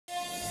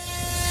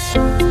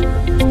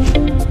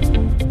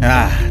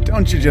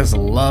Don't you just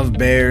love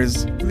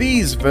bears?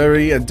 These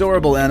furry,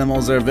 adorable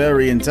animals are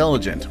very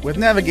intelligent, with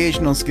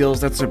navigational skills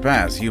that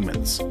surpass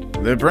humans.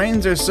 Their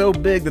brains are so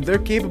big that they're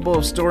capable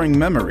of storing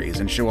memories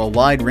and show a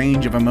wide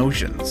range of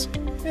emotions.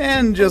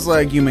 And just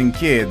like human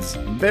kids,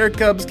 bear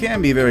cubs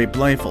can be very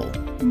playful.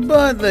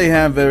 But they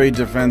have very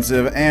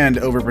defensive and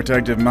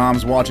overprotective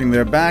moms watching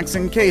their backs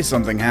in case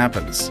something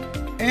happens.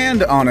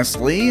 And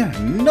honestly,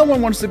 no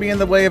one wants to be in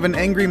the way of an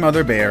angry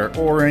mother bear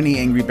or any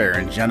angry bear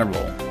in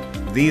general.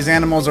 These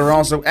animals are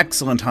also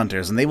excellent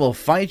hunters, and they will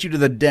fight you to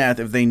the death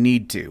if they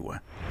need to.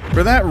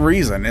 For that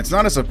reason, it's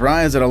not a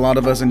surprise that a lot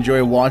of us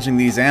enjoy watching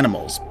these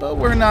animals, but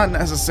we're not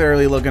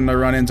necessarily looking to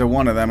run into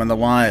one of them in the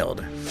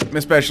wild.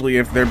 Especially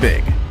if they're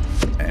big,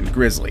 and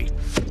grizzly,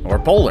 or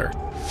polar,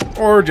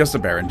 or just a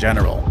bear in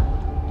general.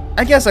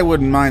 I guess I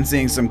wouldn't mind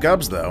seeing some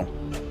cubs though,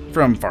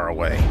 from far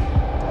away.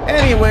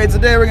 Anyway,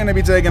 today we're going to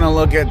be taking a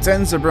look at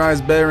 10 surprise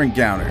bear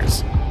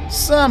encounters.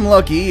 Some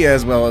lucky,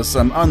 as well as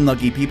some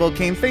unlucky people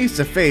came face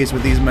to face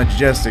with these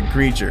majestic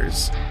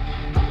creatures.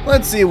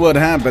 Let's see what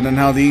happened and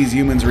how these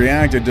humans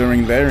reacted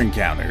during their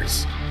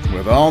encounters.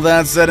 With all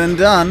that said and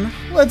done,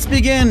 let's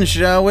begin,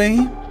 shall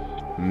we?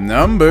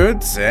 Number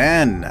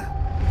 10.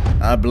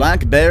 A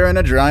black bear in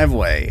a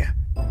driveway.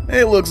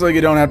 It looks like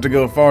you don't have to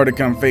go far to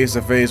come face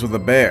to face with a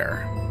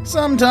bear.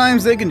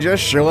 Sometimes they can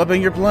just show up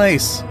in your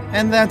place.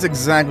 And that's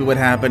exactly what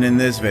happened in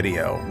this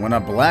video, when a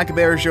black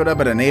bear showed up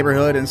at a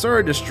neighborhood and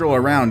started to stroll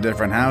around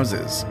different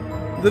houses.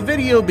 The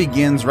video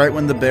begins right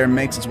when the bear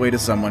makes its way to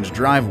someone's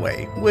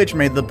driveway, which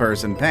made the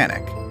person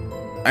panic.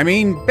 I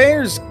mean,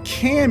 bears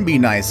can be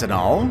nice and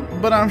all,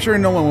 but I'm sure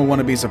no one would want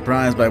to be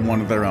surprised by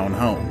one of their own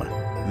home.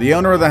 The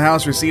owner of the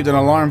house received an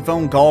alarm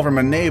phone call from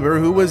a neighbor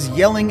who was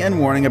yelling and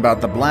warning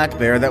about the black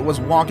bear that was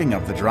walking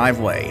up the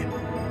driveway.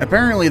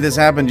 Apparently this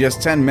happened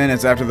just 10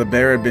 minutes after the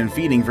bear had been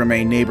feeding from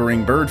a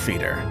neighboring bird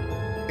feeder.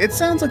 It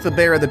sounds like the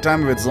bear had the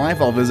time of its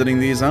life while visiting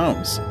these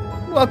homes.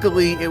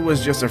 Luckily, it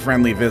was just a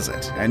friendly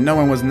visit, and no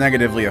one was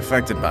negatively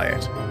affected by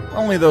it.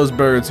 Only those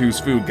birds whose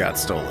food got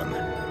stolen.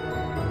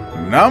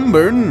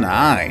 Number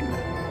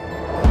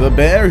 9. The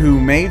bear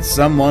who made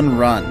someone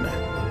run.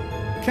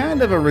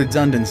 Kind of a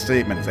redundant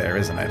statement there,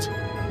 isn't it?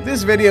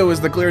 This video is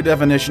the clear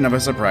definition of a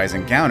surprise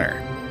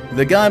encounter.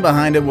 The guy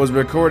behind it was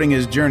recording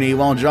his journey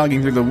while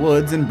jogging through the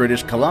woods in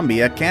British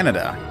Columbia,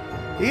 Canada.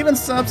 He even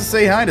stopped to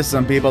say hi to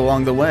some people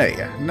along the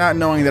way, not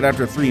knowing that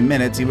after 3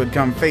 minutes he would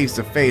come face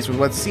to face with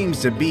what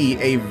seems to be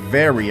a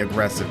very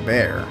aggressive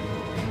bear.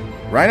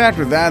 Right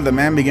after that, the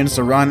man begins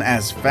to run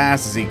as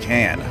fast as he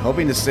can,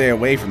 hoping to stay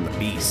away from the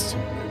beast.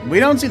 We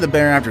don't see the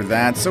bear after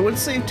that, so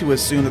it's safe to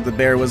assume that the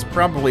bear was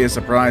probably as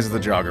surprised as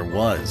the jogger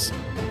was.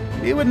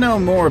 We would know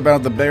more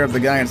about the bear if the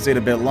guy had stayed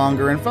a bit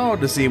longer and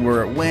followed to see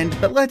where it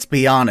went, but let's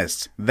be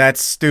honest,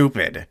 that's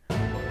stupid.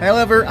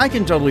 However, I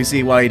can totally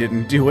see why he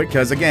didn't do it,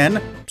 cause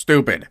again,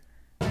 stupid.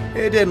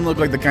 It didn't look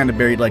like the kind of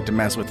bear you'd like to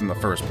mess with in the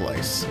first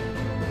place.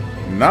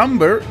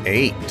 Number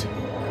 8.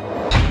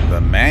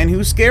 The man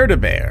who scared a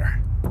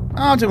bear.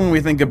 Often when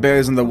we think of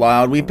bears in the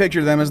wild, we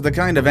picture them as the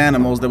kind of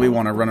animals that we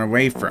want to run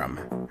away from.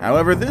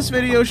 However, this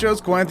video shows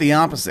quite the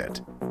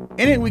opposite.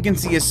 In it, we can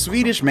see a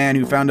Swedish man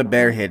who found a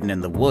bear hidden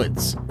in the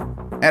woods.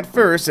 At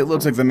first, it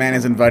looks like the man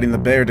is inviting the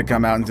bear to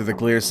come out into the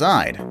clear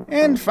side,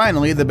 and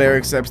finally the bear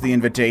accepts the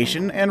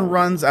invitation and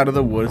runs out of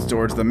the woods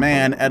towards the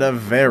man at a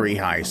very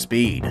high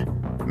speed.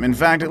 In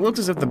fact, it looks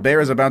as if the bear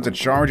is about to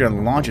charge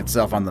and launch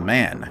itself on the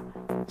man.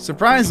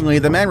 Surprisingly,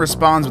 the man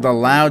responds with a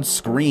loud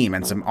scream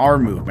and some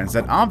arm movements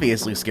that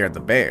obviously scared the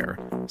bear,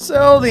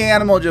 so the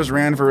animal just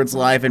ran for its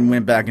life and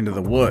went back into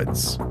the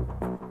woods.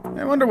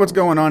 I wonder what's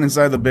going on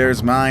inside the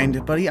bear's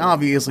mind, but he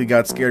obviously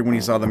got scared when he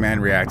saw the man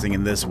reacting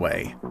in this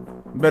way.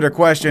 Better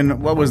question,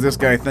 what was this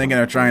guy thinking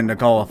of trying to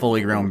call a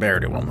fully grown bear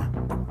to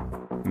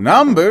him?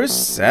 Number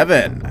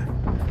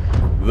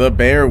 7. The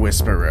Bear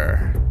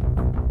Whisperer.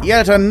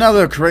 Yet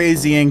another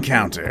crazy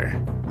encounter.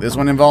 This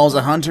one involves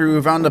a hunter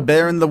who found a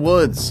bear in the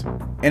woods.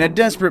 In a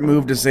desperate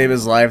move to save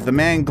his life, the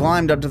man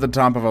climbed up to the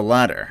top of a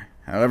ladder.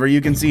 However, you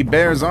can see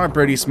bears are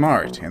pretty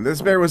smart, and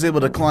this bear was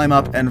able to climb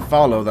up and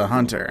follow the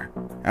hunter.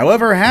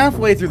 However,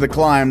 halfway through the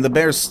climb, the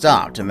bear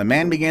stopped, and the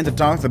man began to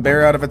talk the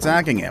bear out of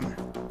attacking him.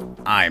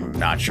 I'm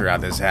not sure how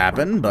this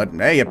happened, but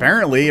hey,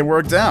 apparently it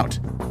worked out.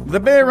 The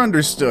bear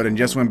understood and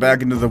just went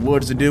back into the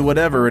woods to do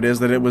whatever it is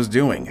that it was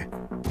doing.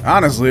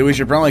 Honestly, we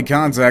should probably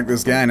contact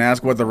this guy and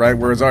ask what the right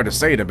words are to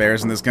say to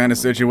bears in this kind of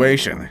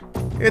situation.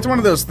 It's one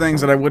of those things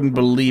that I wouldn't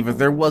believe if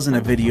there wasn't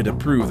a video to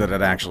prove that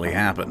it actually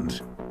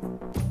happened.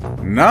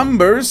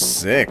 Number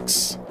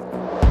 6.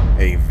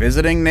 A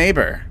visiting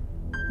neighbor.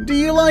 Do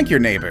you like your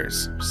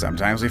neighbors?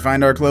 Sometimes we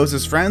find our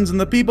closest friends in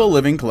the people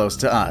living close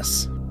to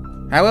us.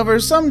 However,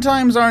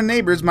 sometimes our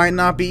neighbors might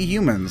not be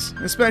humans,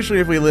 especially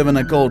if we live in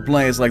a cold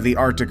place like the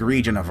Arctic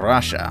region of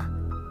Russia.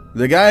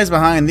 The guys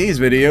behind these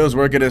videos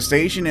work at a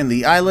station in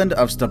the island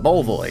of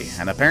Stabovoy,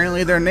 and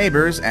apparently their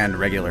neighbors and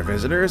regular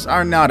visitors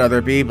are not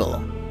other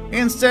people.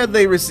 Instead,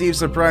 they receive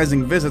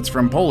surprising visits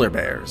from polar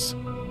bears.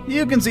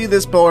 You can see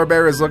this polar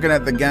bear is looking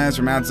at the guys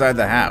from outside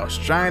the house,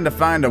 trying to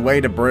find a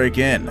way to break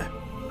in.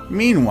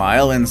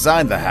 Meanwhile,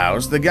 inside the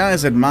house, the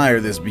guys admire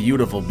this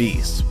beautiful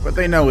beast, but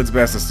they know it's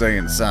best to stay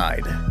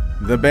inside.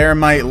 The bear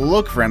might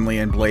look friendly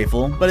and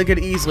playful, but it could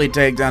easily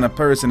take down a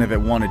person if it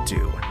wanted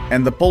to,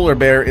 and the polar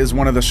bear is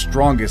one of the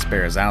strongest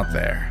bears out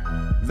there.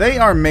 They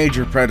are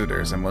major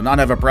predators and will not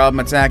have a problem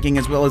attacking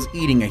as well as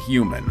eating a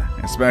human,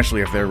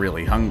 especially if they're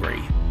really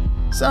hungry.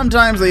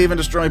 Sometimes they even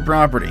destroy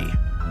property,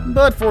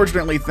 but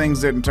fortunately things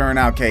didn't turn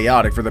out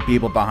chaotic for the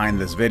people behind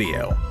this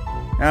video.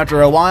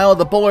 After a while,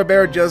 the polar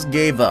bear just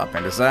gave up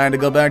and decided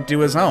to go back to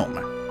his home.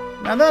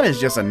 Now that is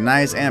just a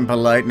nice and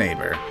polite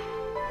neighbor.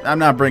 I'm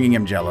not bringing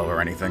him jello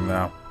or anything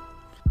though.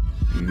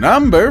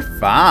 Number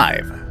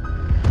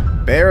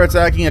 5. Bear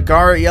attacking a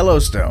car at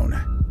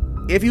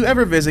Yellowstone. If you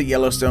ever visit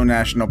Yellowstone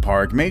National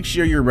Park, make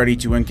sure you're ready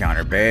to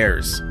encounter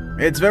bears.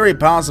 It's very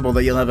possible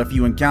that you'll have a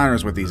few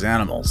encounters with these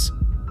animals.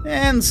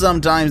 And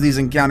sometimes these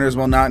encounters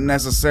will not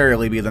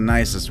necessarily be the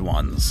nicest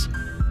ones.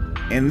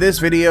 In this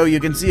video, you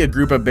can see a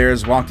group of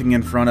bears walking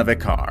in front of a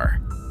car.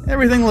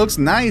 Everything looks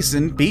nice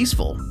and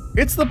peaceful.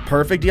 It's the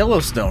perfect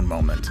Yellowstone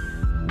moment.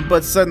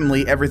 But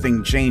suddenly,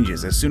 everything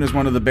changes as soon as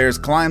one of the bears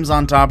climbs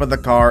on top of the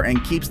car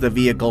and keeps the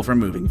vehicle from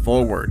moving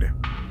forward.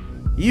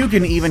 You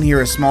can even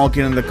hear a small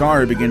kid in the car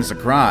who begins to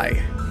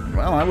cry.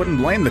 Well, I wouldn't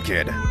blame the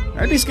kid.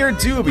 I'd be scared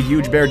too if a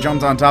huge bear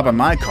jumped on top of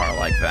my car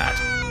like that.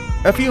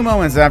 A few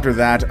moments after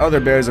that, other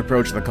bears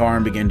approach the car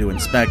and begin to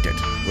inspect it,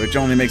 which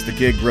only makes the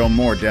kid grow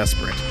more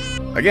desperate.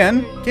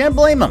 Again, can't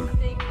blame them.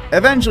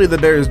 Eventually the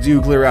bears do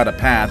clear out a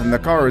path and the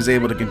car is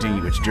able to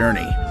continue its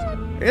journey.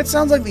 It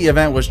sounds like the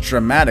event was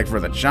traumatic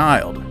for the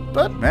child,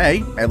 but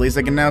hey, at least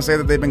they can now say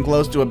that they've been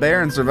close to a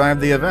bear and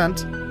survived the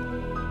event.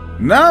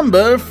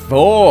 Number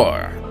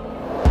 4.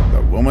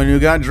 The woman who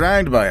got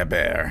dragged by a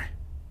bear.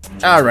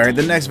 Alright,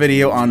 the next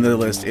video on the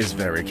list is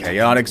very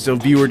chaotic, so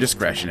viewer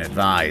discretion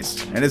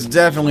advised. And it's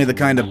definitely the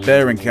kind of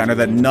bear encounter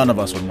that none of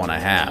us would want to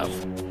have.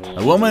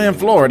 A woman in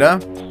Florida,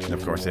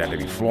 of course it had to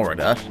be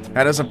Florida,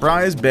 had a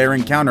surprise bear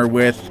encounter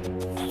with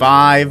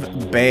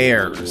 5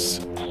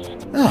 bears.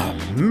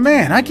 Oh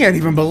man, I can't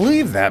even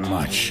believe that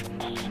much.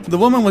 The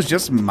woman was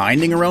just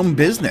minding her own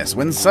business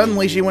when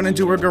suddenly she went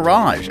into her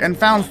garage and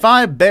found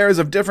 5 bears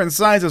of different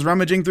sizes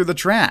rummaging through the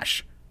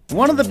trash.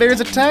 One of the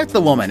bears attacked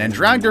the woman and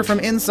dragged her from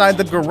inside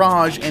the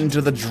garage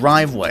into the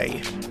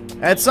driveway.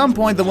 At some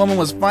point, the woman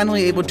was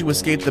finally able to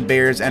escape the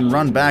bears and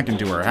run back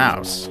into her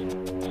house.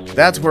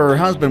 That's where her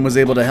husband was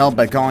able to help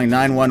by calling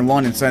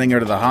 911 and sending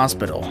her to the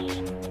hospital.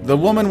 The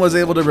woman was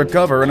able to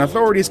recover and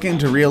authorities came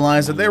to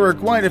realize that there were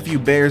quite a few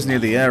bears near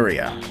the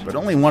area, but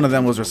only one of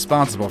them was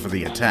responsible for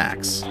the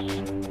attacks.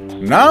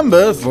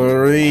 Number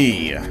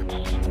 3.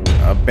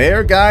 A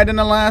bear guide in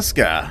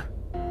Alaska.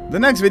 The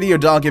next video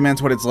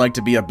documents what it's like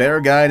to be a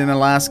bear guide in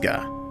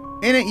Alaska.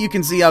 In it, you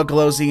can see how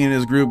close he and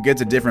his group get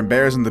to different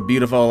bears in the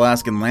beautiful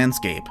Alaskan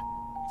landscape.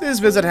 This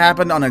visit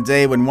happened on a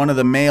day when one of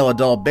the male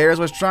adult bears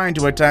was trying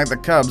to attack the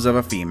cubs of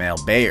a female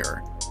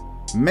bear.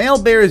 Male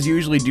bears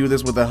usually do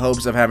this with the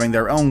hopes of having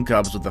their own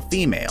cubs with the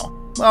female,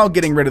 while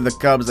getting rid of the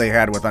cubs they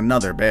had with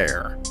another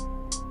bear.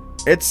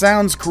 It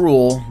sounds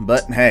cruel,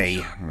 but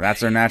hey, that's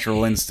their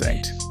natural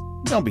instinct.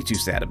 Don't be too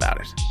sad about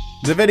it.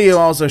 The video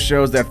also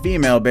shows that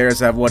female bears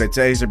have what it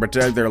takes to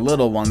protect their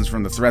little ones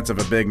from the threats of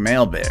a big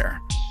male bear.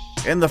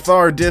 In the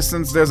far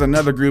distance, there's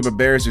another group of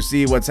bears who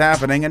see what's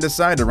happening and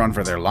decide to run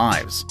for their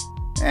lives.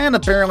 And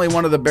apparently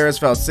one of the bears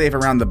felt safe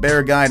around the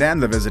bear guide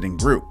and the visiting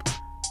group.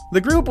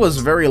 The group was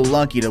very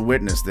lucky to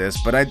witness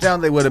this, but I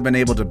doubt they would have been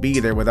able to be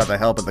there without the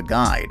help of the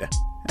guide.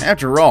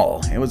 After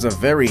all, it was a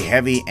very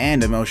heavy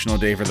and emotional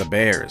day for the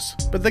bears,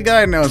 but the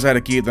guide knows how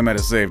to keep them at a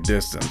safe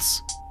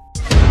distance.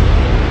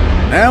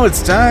 Now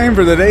it's time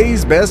for the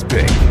day's best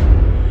pick.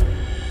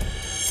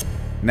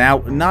 Now,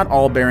 not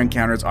all bear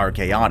encounters are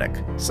chaotic.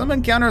 Some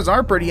encounters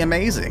are pretty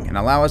amazing and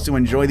allow us to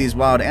enjoy these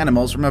wild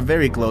animals from a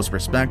very close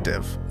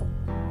perspective.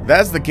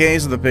 That's the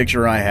case of the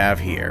picture I have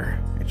here.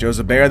 It shows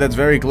a bear that's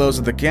very close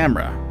to the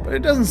camera, but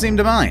it doesn't seem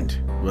to mind.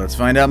 Let's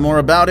find out more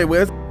about it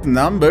with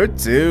number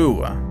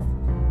 2.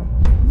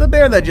 The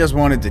bear that just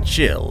wanted to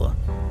chill.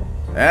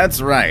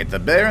 That's right, the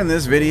bear in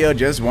this video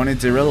just wanted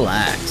to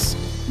relax.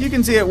 You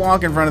can see it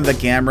walk in front of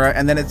the camera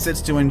and then it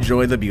sits to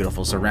enjoy the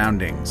beautiful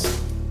surroundings.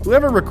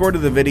 Whoever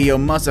recorded the video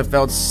must have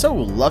felt so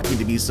lucky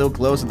to be so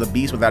close to the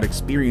beast without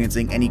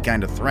experiencing any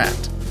kind of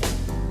threat.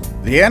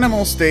 The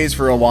animal stays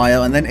for a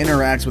while and then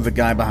interacts with the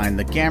guy behind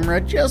the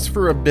camera just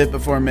for a bit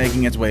before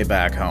making its way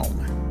back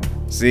home.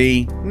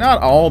 See,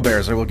 not all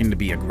bears are looking to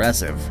be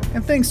aggressive,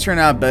 and things turn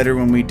out better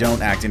when we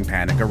don't act in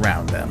panic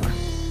around them.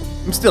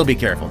 Still be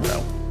careful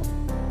though.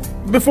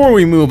 Before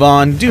we move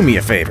on, do me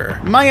a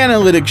favor. My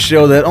analytics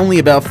show that only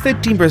about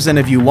 15%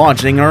 of you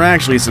watching are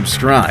actually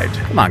subscribed.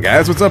 Come on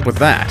guys, what's up with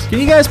that? Can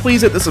you guys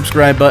please hit the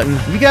subscribe button?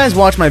 You guys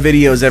watch my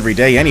videos every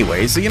day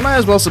anyway, so you might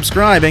as well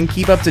subscribe and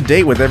keep up to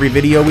date with every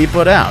video we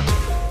put out.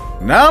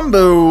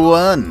 Number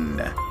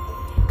 1.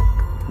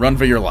 Run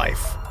for your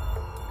life.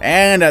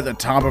 And at the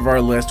top of our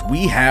list,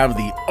 we have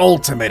the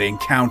ultimate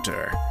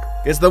encounter.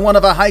 It's the one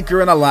of a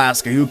hiker in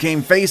Alaska who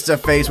came face to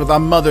face with a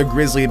mother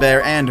grizzly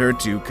bear and her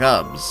 2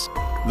 cubs.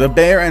 The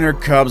bear and her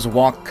cubs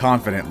walk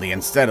confidently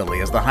and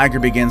steadily as the hiker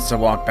begins to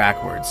walk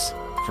backwards.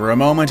 For a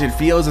moment, it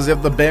feels as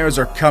if the bears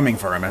are coming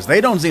for him, as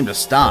they don't seem to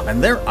stop,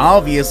 and they're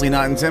obviously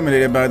not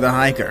intimidated by the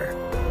hiker.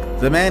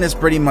 The man is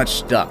pretty much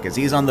stuck as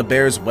he's on the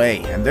bear's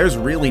way, and there's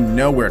really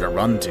nowhere to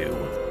run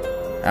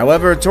to.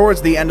 However,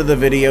 towards the end of the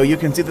video, you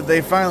can see that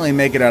they finally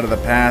make it out of the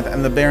path,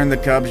 and the bear and the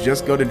cubs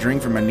just go to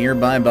drink from a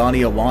nearby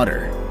body of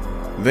water.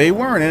 They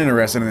weren't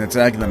interested in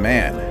attacking the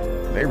man.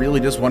 They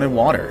really just wanted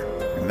water,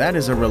 and that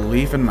is a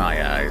relief in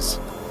my eyes.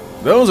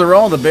 Those are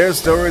all the bear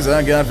stories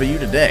I got for you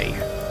today.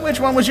 Which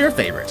one was your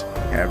favorite?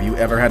 Have you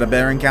ever had a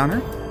bear encounter?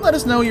 Let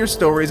us know your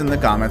stories in the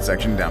comment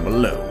section down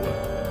below.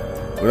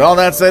 With all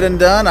that said and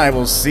done, I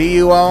will see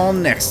you all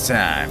next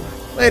time.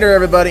 Later,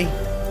 everybody.